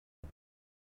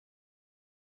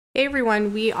Hey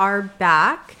everyone, we are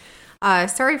back.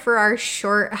 Sorry for our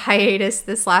short hiatus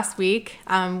this last week.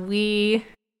 We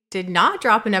did not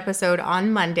drop an episode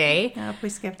on Monday. Nope, we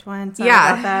skipped one. Sorry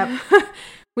about that.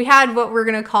 We had what we're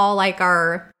going to call like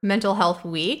our mental health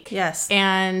week. Yes.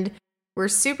 And we're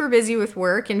super busy with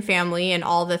work and family and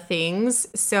all the things.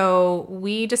 So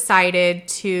we decided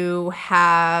to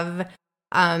have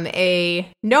a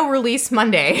no release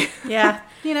Monday. Yeah.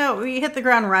 You know, we hit the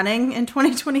ground running in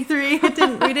 2023. We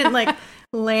didn't like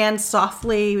land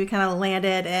softly. We kind of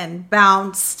landed and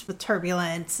bounced with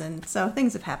turbulence. And so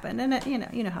things have happened, and it, you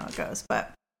know how it goes,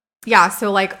 but yeah.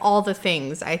 So like all the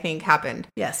things I think happened.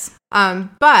 yes.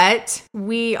 But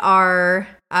we are,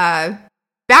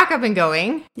 back up and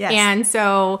going. Yes. And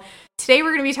so today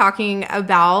we're going to be talking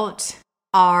about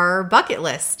our bucket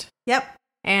list. Yep.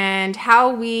 And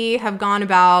how we have gone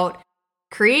about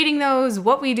creating those,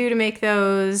 what we do to make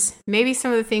those, maybe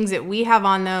some of the things that we have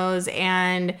on those,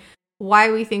 and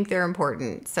why we think they're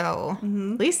important. So,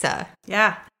 Lisa.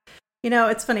 Yeah. You know,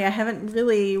 it's funny. I haven't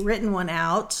really written one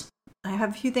out. I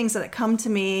have a few things that come to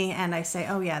me and I say,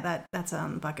 oh yeah, that's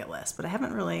on the bucket list, but I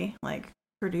haven't really like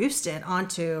produced it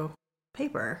onto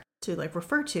paper to like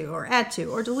refer to or add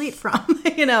to or delete from.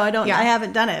 I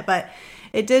haven't done it, but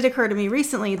it did occur to me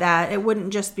recently that it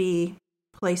wouldn't just be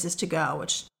places to go,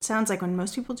 which sounds like when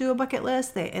most people do a bucket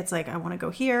list, it's like, I want to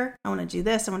go here, I want to do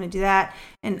this, I want to do that.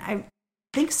 And I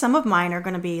think some of mine are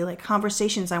going to be like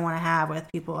conversations I want to have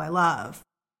with people I love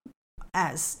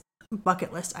as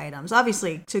bucket list items.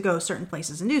 Obviously to go certain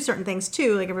places and do certain things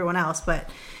too, like everyone else, but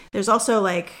there's also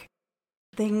like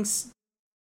things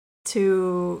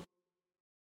to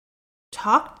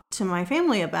talk to my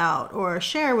family about or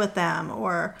share with them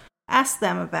or ask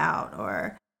them about,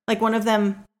 or like one of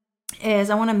them is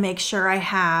I want to make sure I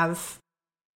have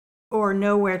or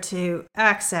know where to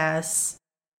access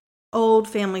old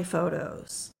family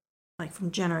photos, like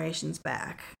from generations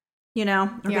back, or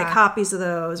get copies of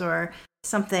those or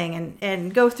something,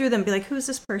 and go through them, be like, who's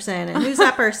this person and who's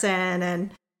that person,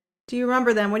 and do you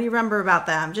remember them? What do you remember about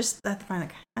them?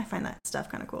 I find that stuff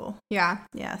kind of cool. Yeah.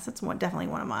 Yes, that's definitely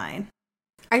one of mine.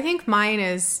 I think mine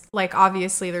is like,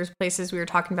 obviously there's places, we were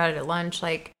talking about it at lunch,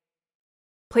 like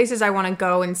places I want to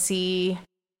go and see.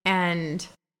 And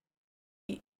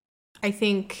I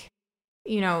think,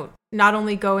 not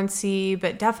only go and see,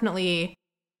 but definitely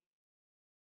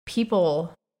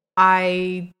people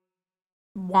I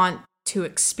want to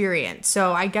experience.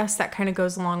 So I guess that kind of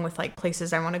goes along with like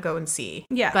places I want to go and see.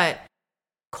 Yeah. But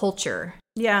culture.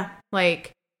 Yeah.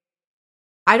 Like,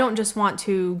 I don't just want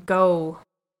to go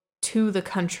to the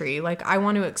country. Like, I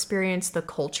want to experience the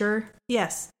culture.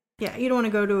 Yes. Yeah. You don't want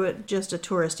to go to just a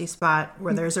touristy spot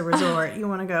where there's a resort. You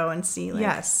want to go and see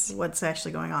what's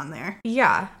actually going on there.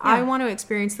 Yeah. I want to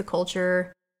experience the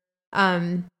culture.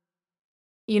 I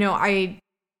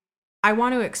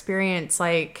want to experience,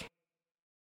 like,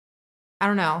 I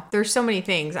don't know. There's so many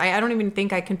things. I don't even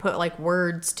think I can put like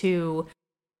words to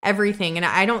everything. And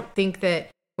I don't think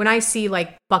that when I see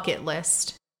like bucket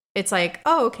list, it's like,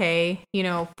 oh, okay.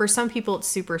 For some people it's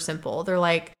super simple. They're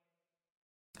like,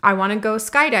 I want to go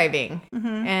skydiving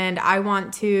and I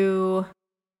want to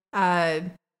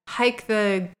hike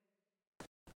the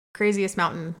craziest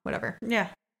mountain, whatever. Yeah.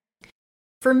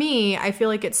 For me, I feel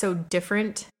like it's so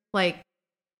different. Like,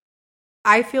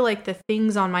 I feel like the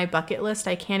things on my bucket list,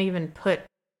 I can't even put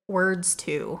words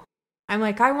to. I'm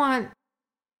like, I want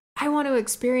to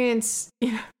experience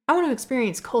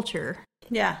culture.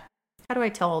 Yeah. How do I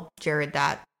tell Jared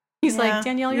that? He's like,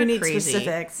 Danielle, you're crazy. You need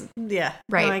specifics. Yeah.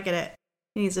 Right. No, I get it.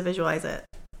 He needs to visualize it.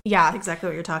 Yeah. Exactly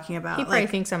what you're talking about. He probably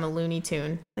thinks I'm a Looney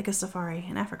Tune. Like a safari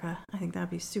in Africa. I think that'd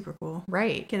be super cool.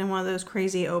 Right. Get in one of those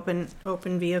crazy open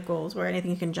vehicles where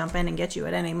anything can jump in and get you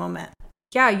at any moment.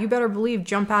 Yeah, you better believe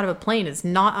jump out of a plane is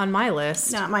not on my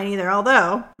list. Not mine either,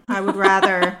 although I would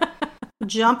rather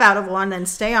jump out of one than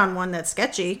stay on one that's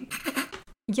sketchy.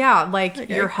 Yeah, like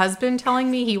your husband telling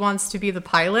me he wants to be the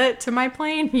pilot to my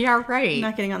plane? Yeah, right. I'm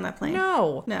not getting on that plane.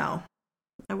 No.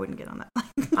 I wouldn't get on that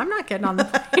plane. I'm not getting on the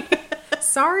plane.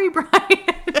 Sorry, Brian.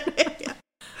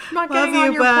 I'm not getting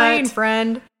on your plane,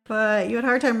 friend. But you had a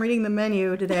hard time reading the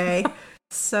menu today.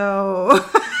 So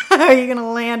are you going to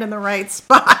land in the right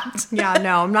spot? Yeah,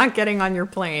 no, I'm not getting on your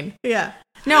plane. Yeah.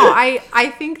 No,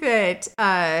 I think that,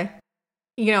 I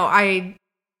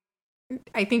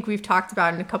think we've talked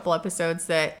about in a couple episodes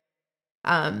that,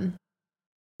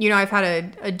 I've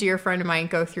had a dear friend of mine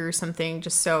go through something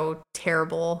just so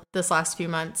terrible this last few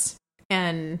months.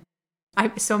 And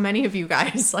so many of you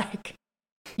guys, like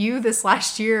you this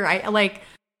last year,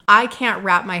 I can't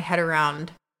wrap my head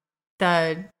around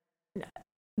the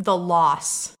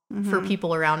loss for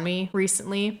people around me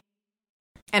recently.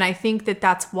 And I think that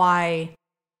that's why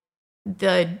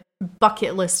the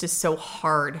bucket list is so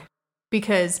hard,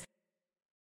 because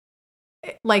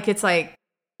like, it's like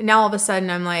now all of a sudden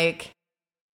I'm like,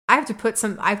 I have to put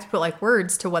like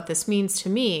words to what this means to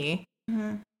me.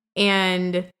 Mm-hmm.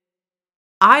 And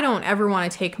I don't ever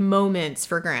want to take moments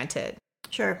for granted.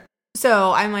 Sure.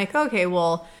 So I'm like, okay,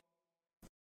 well,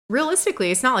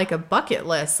 realistically, it's not like a bucket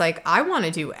list. Like, I want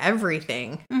to do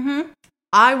everything. Mm-hmm.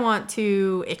 I want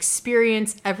to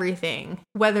experience everything,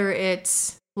 whether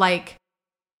it's like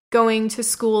going to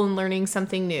school and learning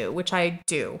something new, which I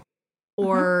do,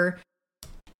 or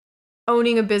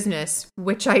owning a business,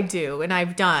 which I do and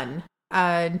I've done,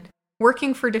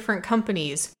 working for different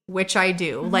companies, which I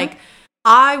do. Like,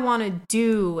 I want to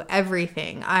do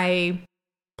everything. I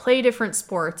play different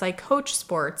sports. I coach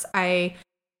sports. I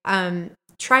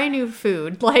try new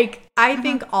food. Like, I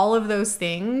think all of those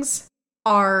things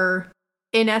are,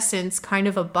 in essence, kind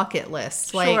of a bucket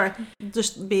list. Like, sure.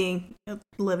 Just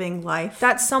living life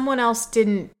that someone else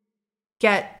didn't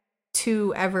get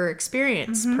to ever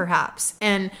experience, perhaps.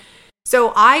 And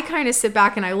so I kind of sit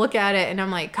back and I look at it and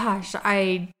I'm like, gosh,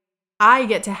 I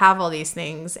get to have all these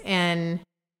things. And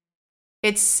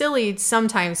it's silly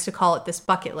sometimes to call it this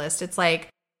bucket list. It's like,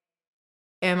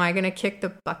 am I going to kick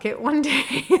the bucket one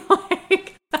day?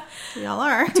 Like, we all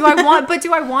are. do I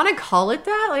want to call it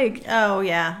that? Like, oh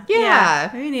yeah. Yeah.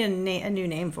 Maybe we need a new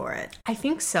name for it. I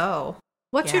think so.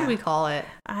 What should we call it?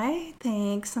 I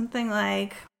think something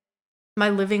like my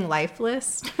living life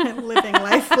list. Living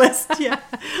life list. Yeah.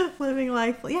 Living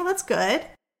life. Yeah, that's good.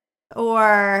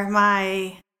 Or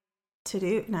my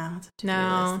to-do. No, it's a to-do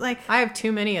list. Like, I have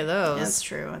too many of those. That's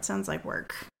true. It sounds like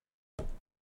work.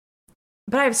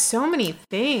 But I have so many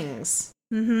things.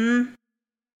 Mm-hmm.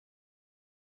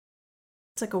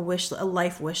 It's like a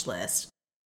life wish list.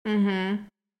 Mm-hmm.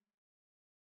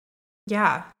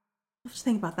 Yeah. Let's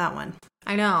think about that one.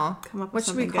 I know. Come up with what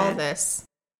should we call good. this?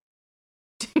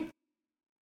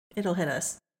 It'll hit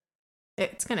us.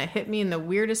 It's going to hit me in the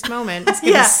weirdest moment. It's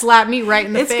going to slap me right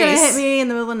in the face. It's going to hit me in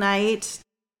the middle of the night.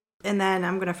 And then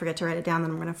I'm going to forget to write it down.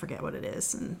 Then I'm going to forget what it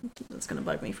is. And it's going to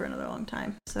bug me for another long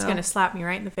time. So it's going to slap me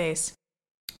right in the face.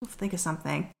 We'll think of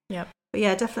something. Yep. But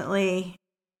yeah, definitely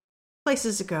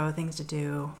places to go, things to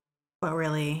do. But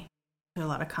really, a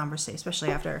lot of conversation, especially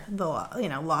after the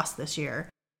loss this year.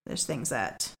 There's things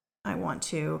that I want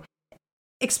to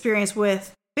experience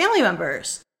with family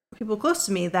members, people close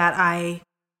to me, that I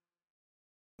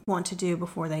want to do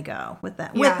before they go with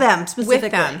them specifically.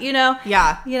 With them.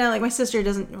 Like my sister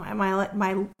doesn't.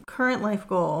 My current life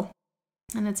goal,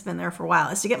 and it's been there for a while,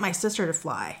 is to get my sister to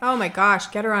fly. Oh my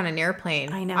gosh, get her on an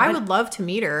airplane. I know. I would love to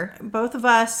meet her. Both of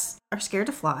us are scared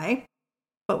to fly,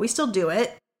 but we still do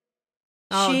it.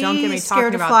 Oh, She's don't get me talking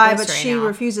scared to about fly, this but right she now.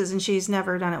 refuses, and she's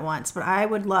never done it once. But I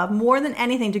would love more than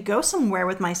anything to go somewhere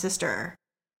with my sister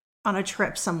on a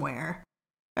trip somewhere.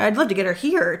 I'd love to get her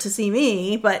here to see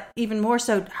me, but even more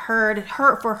so for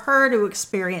her to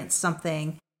experience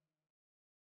something,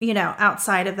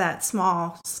 outside of that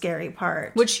small, scary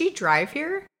part. Would she drive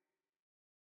here?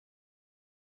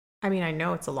 I mean, I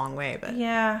know it's a long way, but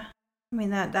yeah, I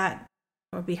mean that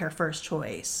would be her first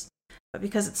choice. But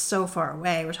because it's so far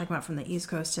away, we're talking about from the East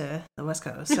Coast to the West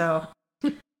Coast, so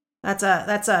that's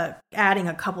adding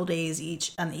a couple days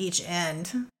each on each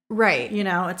end. Right.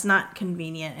 It's not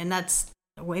convenient, and that's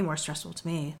way more stressful to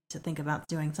me to think about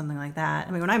doing something like that.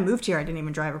 I mean, when I moved here, I didn't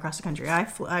even drive across the country. I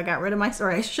got rid of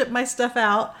I shipped my stuff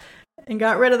out and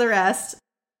got rid of the rest,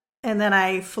 and then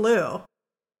I flew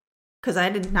because I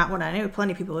did not want to. I knew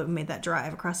plenty of people who made that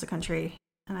drive across the country,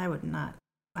 and I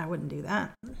wouldn't do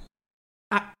that.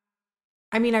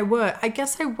 I mean, I would. I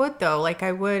guess I would, though. Like,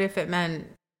 I would if it meant...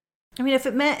 I mean,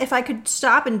 if I could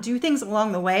stop and do things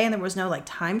along the way and there was no, like,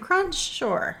 time crunch,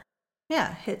 sure.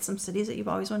 Yeah, hit some cities that you've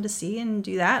always wanted to see and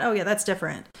do that. Oh, yeah, that's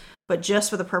different. But just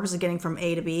for the purpose of getting from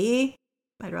A to B,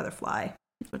 I'd rather fly,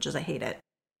 which is I hate it.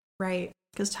 Right.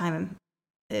 Because time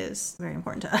is very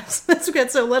important to us. We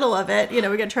get so little of it. We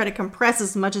got to try to compress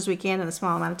as much as we can in a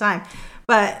small amount of time.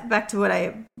 But back to what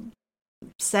I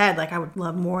said, like, I would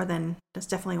love more than, that's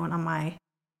definitely one on my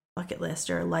bucket list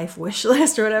or life wish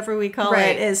list or whatever we call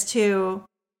it, is to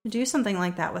do something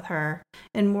like that with her,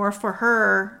 and more for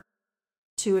her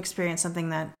to experience something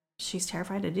that she's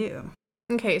terrified to do.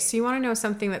 Okay, so you want to know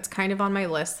something that's kind of on my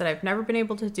list that I've never been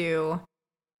able to do,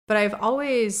 but I've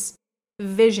always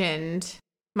envisioned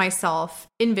myself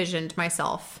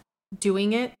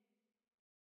doing it,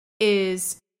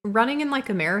 is running in like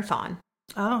a marathon.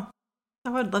 Oh, I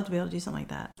would love to be able to do something like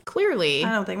that. Clearly.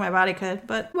 I don't think my body could,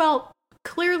 but... Well,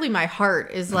 clearly my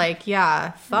heart is like,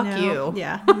 yeah, fuck you.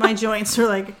 Yeah. My joints are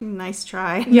like, nice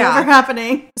try. Yeah. Never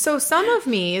happening. So some of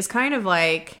me is kind of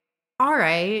like, all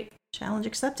right. Challenge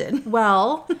accepted.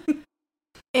 Well,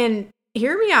 and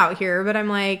hear me out here, but I'm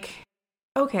like,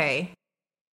 okay,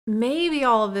 maybe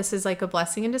all of this is like a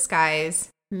blessing in disguise.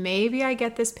 Maybe I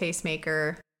get this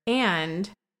pacemaker and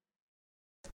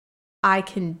I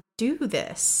can do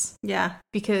this. Yeah.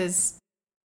 Because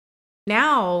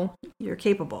now you're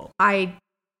capable.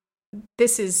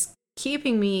 This is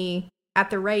keeping me at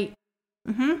the right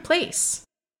place.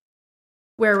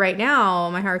 Where right now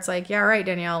my heart's like, yeah, right,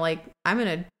 Danielle, like I'm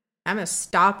gonna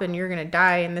stop and you're gonna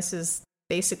die, and this is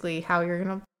basically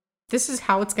how this is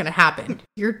how it's gonna happen.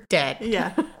 You're dead.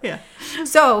 Yeah. Yeah.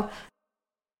 So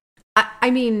I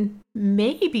mean,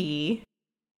 maybe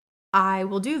I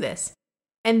will do this.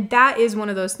 And that is one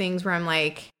of those things where I'm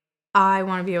like, I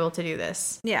want to be able to do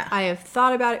this. Yeah. I have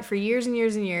thought about it for years and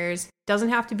years and years. Doesn't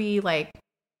have to be like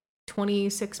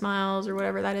 26 miles or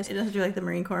whatever that is. It doesn't do like the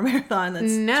Marine Corps marathon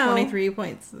that's 23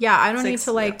 points. Yeah, I don't need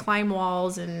to like climb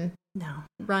walls and no,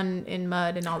 run in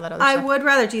mud and all that other I stuff. would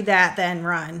rather do that than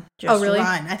run. Just really?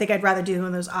 run. I think I'd rather do one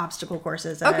of those obstacle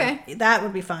courses. Okay. That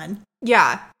would be fun.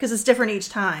 Yeah. Because it's different each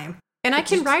time. And I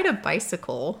can ride a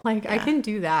bicycle. Like, Yeah. I can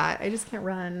do that. I just can't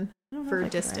run for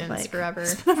distance forever.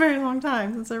 It's been a very long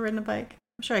time since I've ridden a bike.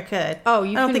 I'm sure I could. Oh,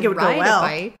 you I don't can think it would ride go well. a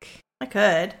bike? I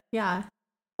could. Yeah.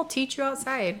 I'll teach you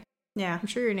outside. Yeah. I'm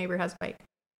sure your neighbor has a bike.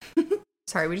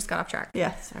 Sorry, we just got off track.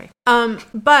 Yeah, sorry.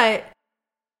 But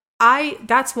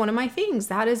that's one of my things.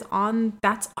 That's on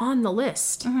the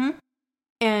list. Mm-hmm.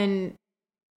 And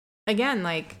again,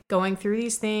 like going through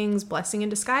these things, blessing in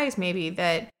disguise, maybe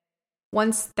that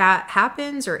once that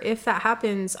happens, or if that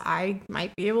happens, I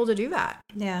might be able to do that.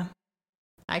 Yeah.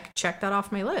 I could check that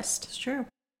off my list. It's true.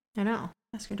 I know.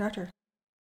 Ask your doctor.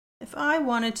 If I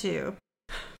wanted to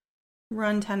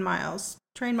run 10 miles,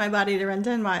 train my body to run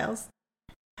 10 miles,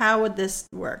 how would this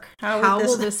work? How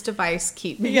will this device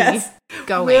keep me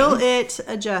going? Will it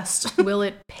adjust? Will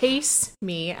it pace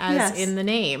me as in the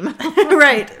name?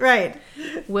 Right.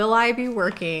 Will I be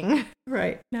working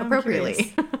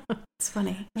appropriately? It's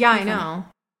funny. Yeah, I know.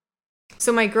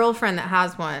 So my girlfriend that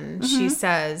has one, she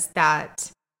says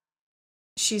that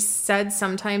she said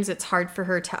sometimes it's hard for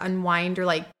her to unwind or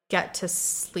like get to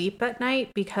sleep at night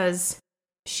because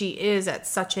she is at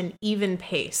such an even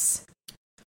pace.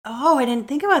 Oh, I didn't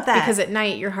think about that. Because at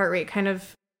night your heart rate kind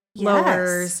of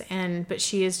lowers, but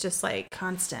she is just like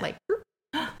constant. Like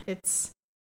it's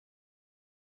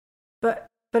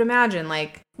But imagine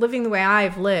like living the way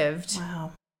I've lived.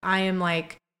 Wow. I am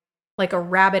like a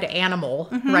rabid animal,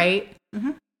 right?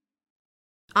 Mm-hmm.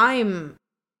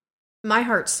 My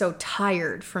heart's so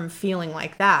tired from feeling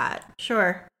like that.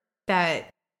 Sure. That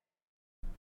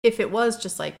if it was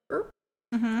just like,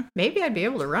 maybe I'd be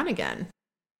able to run again.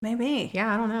 Maybe.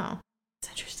 Yeah, I don't know. It's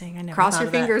interesting. I never Cross thought your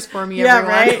of that. fingers for me, yeah,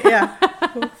 everyone. Right? Yeah.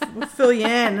 We'll fill you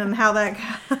in on how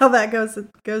that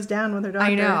goes down with her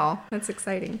doctor. I know. That's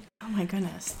exciting. Oh my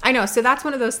goodness. I know. So that's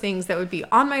one of those things that would be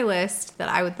on my list that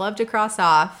I would love to cross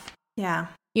off. Yeah.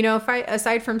 You know,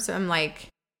 aside from some like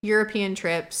European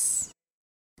trips,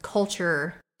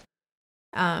 culture,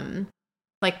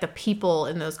 like the people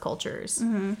in those cultures,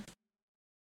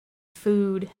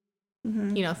 food,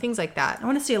 you know, things like that. I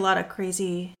want to see a lot of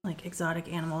crazy, like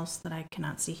exotic animals that I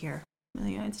cannot see here in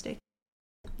the United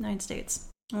States.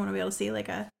 I want to be able to see like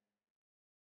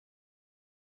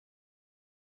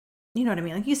you know what I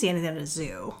mean? Like you see anything at a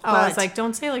zoo. Oh, I was like,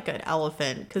 don't say like an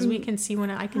elephant because we can see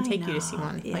one. I can take you to see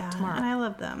one like tomorrow. And I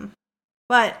love them,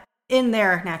 but in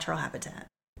their natural habitat.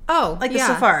 Oh, like the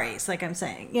safaris, like I'm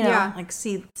saying, you know, like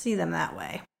see them that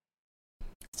way.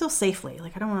 Still safely.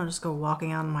 Like I don't want to just go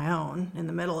walking out on my own in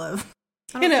the middle of,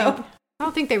 I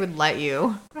don't think they would let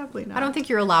you. Probably not. I don't think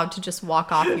you're allowed to just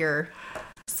walk off your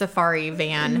safari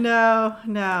van.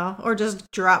 No. Or just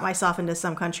drop myself into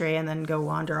some country and then go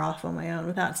wander off on my own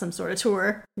without some sort of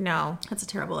tour. No. That's a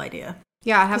terrible idea.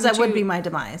 Yeah. Because that would be my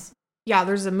demise. Yeah,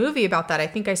 there's a movie about that. I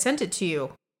think I sent it to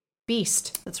you.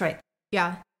 Beast. That's right.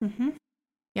 Yeah. Mm-hmm.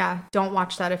 Yeah, don't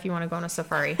watch that if you want to go on a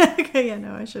safari. Okay, yeah,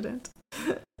 no, I shouldn't.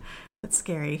 That's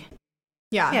scary.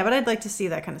 Yeah. Yeah, but I'd like to see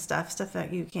that kind of stuff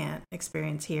that you can't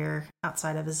experience here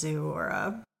outside of a zoo or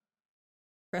a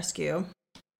rescue.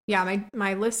 Yeah,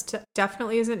 my list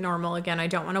definitely isn't normal. Again, I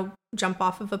don't want to jump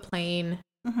off of a plane.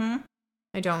 Mm-hmm.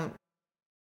 I don't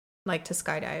like to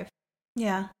skydive.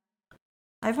 Yeah.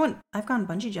 I've gone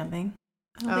bungee jumping.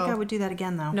 I don't think I would do that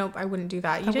again, though. Nope, I wouldn't do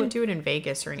that. You didn't do it in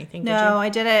Vegas or anything, did you? No, I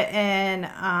did it in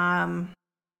on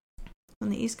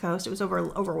the East Coast. It was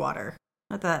over water.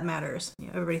 Not that matters. You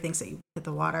know, everybody thinks that you hit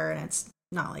the water and it's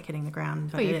not like hitting the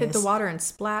ground. But you hit the water and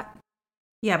splat?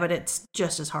 Yeah, but it's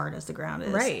just as hard as the ground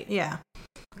is. Right. Yeah.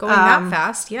 Going that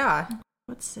fast, yeah.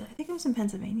 I think it was in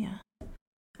Pennsylvania.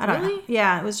 I don't know. Really?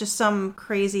 Yeah, it was just some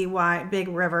crazy wide, big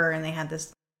river, and they had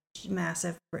this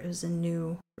massive. It was a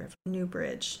new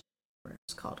bridge.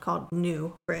 It's called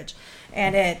New Bridge,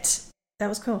 and that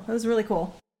was cool. It was really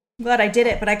cool. I'm glad I did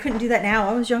it, but I couldn't do that now.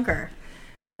 I was younger.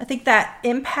 I think that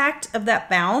impact of that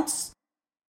bounce,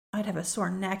 I'd have a sore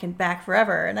neck and back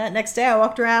forever. And that next day, I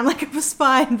walked around like it was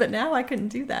fine, but now I couldn't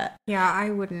do that. Yeah, I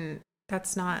wouldn't.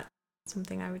 That's not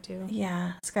something I would do.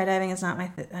 Yeah, skydiving is not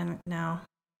my no.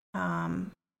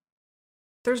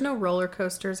 There's no roller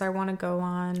coasters I want to go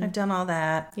on. I've done all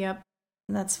that. Yep.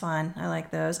 That's fun. I like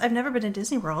those. I've never been to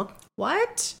Disney World.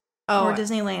 What? Or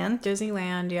Disneyland.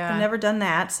 Disneyland, yeah. I've never done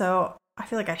that, so I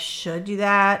feel like I should do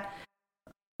that.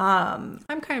 I'm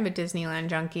kind of a Disneyland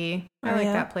junkie. I like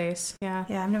that place. Yeah.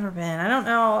 Yeah, I've never been. I don't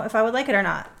know if I would like it or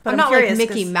not. But I'm not curious like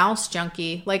Mickey Mouse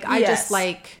junkie. Like, I just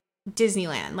like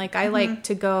Disneyland. Like, I like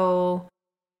to go...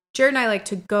 Jared and I like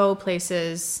to go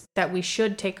places that we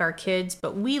should take our kids,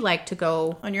 but we like to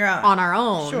go on our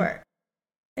own. Sure.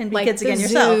 And be like kids again the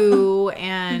yourself. Zoo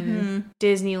and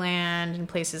Disneyland and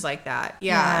places like that.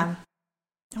 Yeah.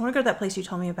 I want to go to that place you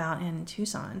told me about in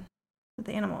Tucson with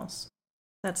the animals.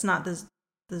 That's not the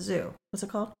zoo. What's it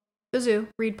called? The zoo,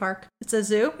 Reed Park. It's a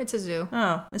zoo? It's a zoo.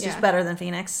 Oh, it's just better than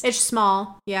Phoenix. It's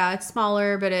small. Yeah, it's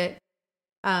smaller, but it's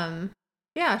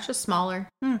just smaller.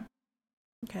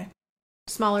 Okay.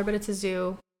 Smaller, but it's a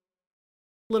zoo.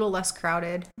 A little less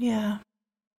crowded. Yeah.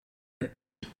 I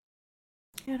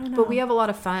don't know. But we have a lot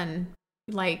of fun,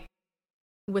 like,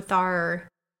 with our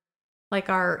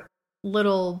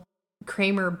little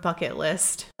Kramer bucket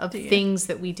list of things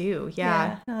that we do.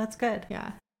 Yeah. No, that's good.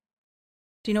 Yeah.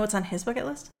 Do you know what's on his bucket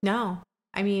list? No.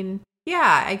 I mean,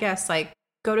 yeah, I guess, like,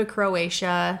 go to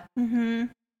Croatia. Mm-hmm.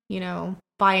 You know,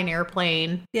 buy an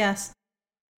airplane. Yes.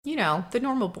 You know, the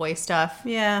normal boy stuff.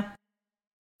 Yeah.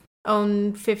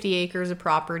 Own 50 acres of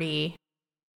property.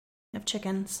 Have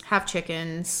chickens.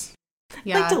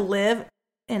 Yeah. I'd like to live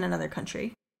in another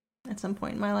country at some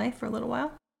point in my life for a little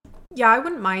while. Yeah, I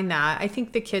wouldn't mind that. I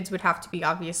think the kids would have to be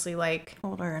obviously like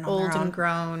older and old and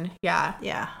grown. Yeah.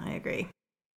 Yeah, I agree.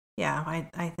 Yeah,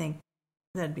 I think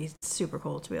that'd be super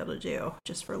cool to be able to do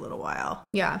just for a little while.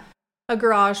 Yeah. A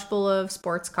garage full of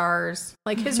sports cars.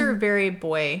 Like his are very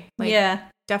boy. Like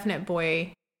definite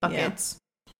boy buckets. Yeah.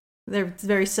 They're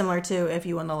very similar to if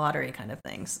you won the lottery kind of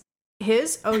things.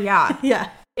 His? Oh, yeah. Yeah.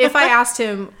 If I asked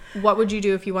him, what would you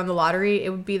do if you won the lottery? It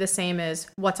would be the same as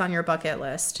what's on your bucket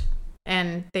list.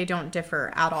 And they don't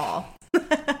differ at all.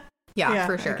 Yeah,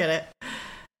 for sure. I get it.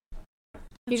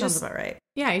 He's sounds just about right.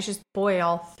 Yeah, he's just boy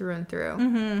all through and through.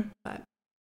 Mm-hmm. But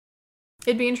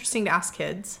it'd be interesting to ask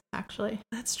kids, actually.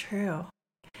 That's true.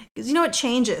 Because you know what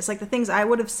changes? Like the things I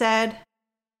would have said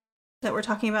that we're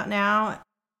talking about now,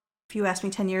 if you asked me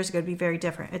 10 years ago, it'd be very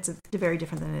different. It's very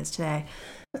different than it is today.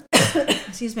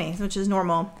 Excuse me, which is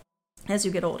normal as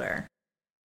you get older.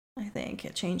 I think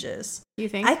it changes. You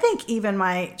think? I think even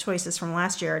my choices from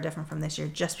last year are different from this year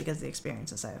just because of the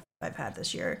experiences I've had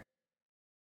this year.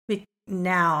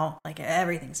 Now, like,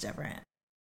 everything's different.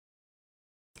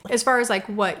 As far as, like,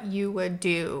 what you would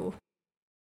do.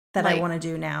 That I want to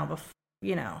do now,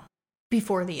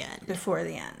 before the end. Before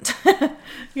the end.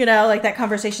 Like that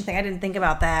conversation thing. I didn't think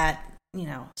about that.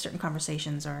 Certain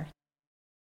conversations or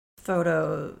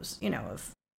photos,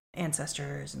 of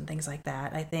ancestors and things like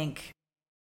that. I think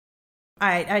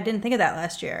I didn't think of that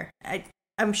last year.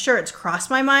 I'm sure it's crossed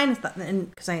my mind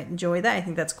because I enjoy that. I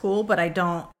think that's cool, but I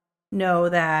don't know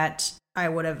that I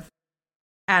would have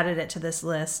added it to this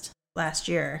list last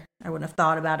year. I wouldn't have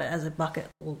thought about it as a bucket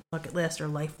list or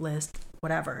life list,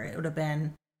 whatever. It would have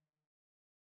been,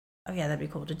 oh yeah, that'd be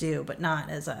cool to do, but not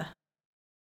as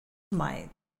my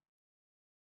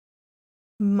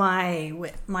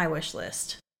wish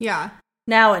list. Yeah.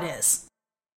 Now it is.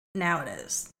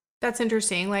 That's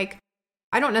interesting. Like,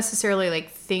 I don't necessarily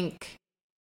think,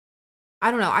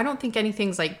 I don't know. I don't think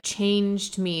anything's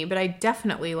changed me, but I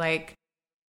definitely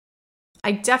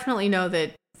know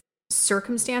that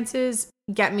circumstances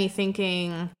get me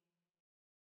thinking,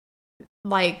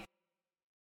 I'm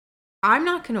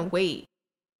not going to wait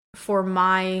for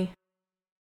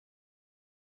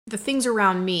the things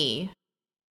around me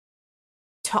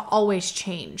to always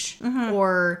change,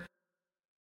 or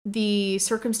the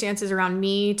circumstances around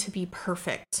me to be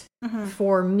perfect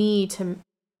for me to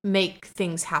make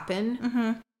things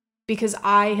happen, because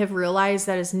I have realized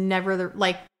that is never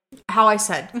how I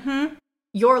said,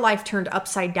 your life turned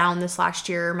upside down this last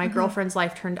year. My girlfriend's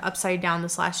life turned upside down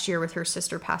this last year with her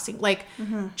sister passing.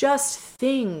 Just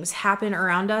things happen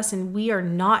around us and we are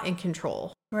not in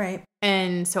control. Right.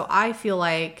 And so I feel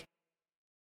like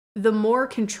the more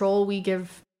control we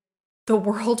give the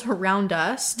world around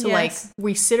us to like,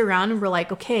 we sit around and we're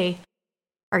like, okay,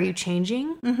 are you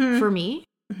changing for me?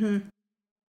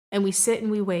 And we sit and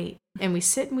we wait and we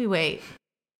sit and we wait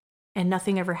and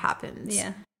nothing ever happens.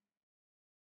 Yeah.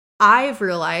 I've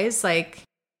realized like,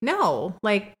 no,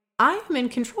 like I am in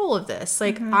control of this.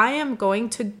 Like I am going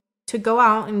to go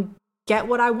out and get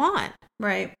what I want.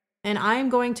 Right. And I'm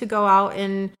going to go out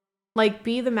and like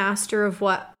be the master of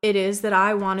what it is that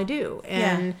I want to do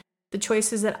and the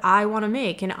choices that I want to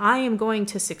make. And I am going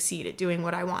to succeed at doing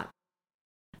what I want.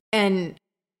 And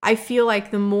I feel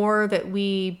like the more that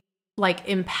we like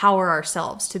empower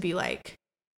ourselves to be like,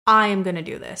 I am going to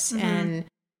do this and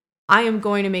I am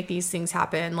going to make these things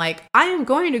happen. Like I am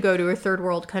going to go to a third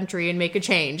world country and make a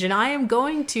change. And I am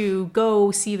going to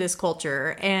go see this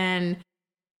culture and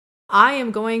I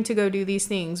am going to go do these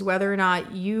things. Whether or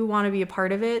not you want to be a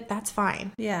part of it, that's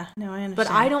fine. Yeah, no, I understand. But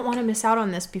I don't want to miss out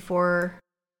on this before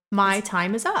my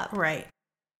time is up. Right.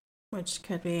 Which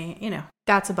could be, you know.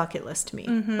 That's a bucket list to me.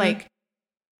 Like,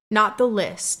 not the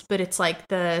list, but it's like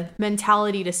the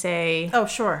mentality to say, oh,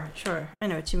 sure. I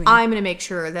know what you mean. I'm going to make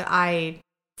sure that I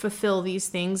fulfill these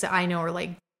things that I know are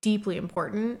like deeply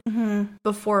important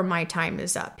before my time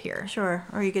is up here. Sure.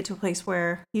 Or you get to a place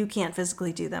where you can't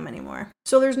physically do them anymore.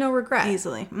 So there's no regret.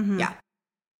 Easily. Yeah.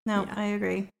 No, I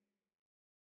agree.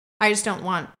 I just don't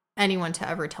want anyone to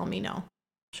ever tell me no.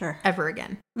 Sure. Ever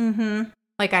again.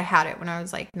 Like I had it when I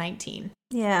was like 19.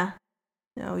 Yeah.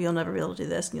 No, you'll never be able to do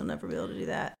this and you'll never be able to do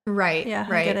that. Right. Yeah,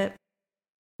 right. I get it.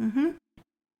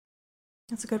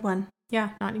 That's a good one.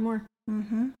 Yeah, not anymore.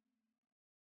 I'm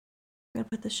gonna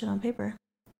put this shit on paper.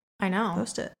 I know.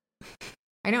 Post it.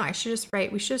 I know. We should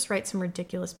just write some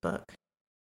ridiculous book.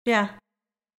 Yeah.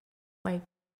 Like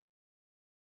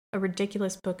a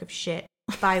ridiculous book of shit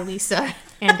by Lisa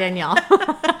and Danielle.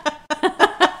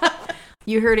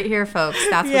 You heard it here, folks.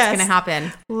 That's what's going to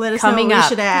happen. Let us coming know what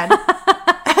up. We should add.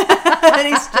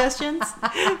 Any suggestions?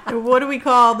 What do we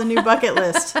call the new bucket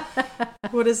list?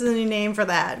 What is the new name for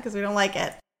that? Because we don't like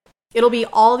it. It'll be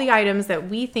all the items that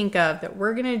we think of that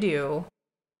we're going to do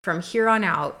from here on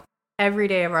out every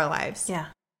day of our lives. Yeah.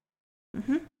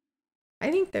 I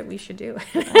think that we should do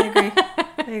it.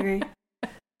 I agree.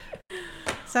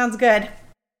 Sounds good.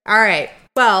 All right.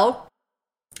 Well,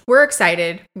 we're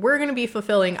excited. We're going to be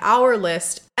fulfilling our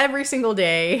list every single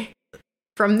day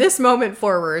from this moment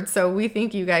forward. So we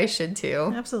think you guys should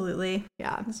too. Absolutely.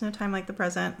 Yeah. There's no time like the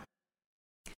present.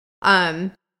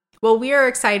 Well, we are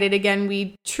excited. Again,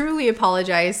 we truly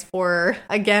apologize for,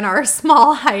 again, our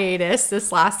small hiatus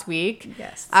this last week.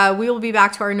 Yes. We will be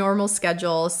back to our normal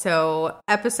schedule. So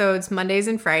episodes Mondays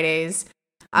and Fridays.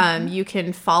 You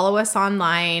can follow us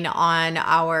online on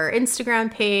our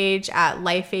Instagram page at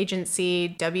Life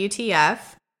Agency WTF.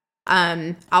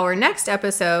 Our next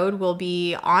episode will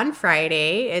be on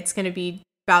Friday. It's going to be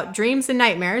about dreams and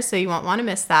nightmares, so you won't want to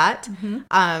miss that.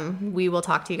 We will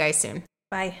talk to you guys soon.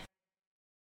 Bye.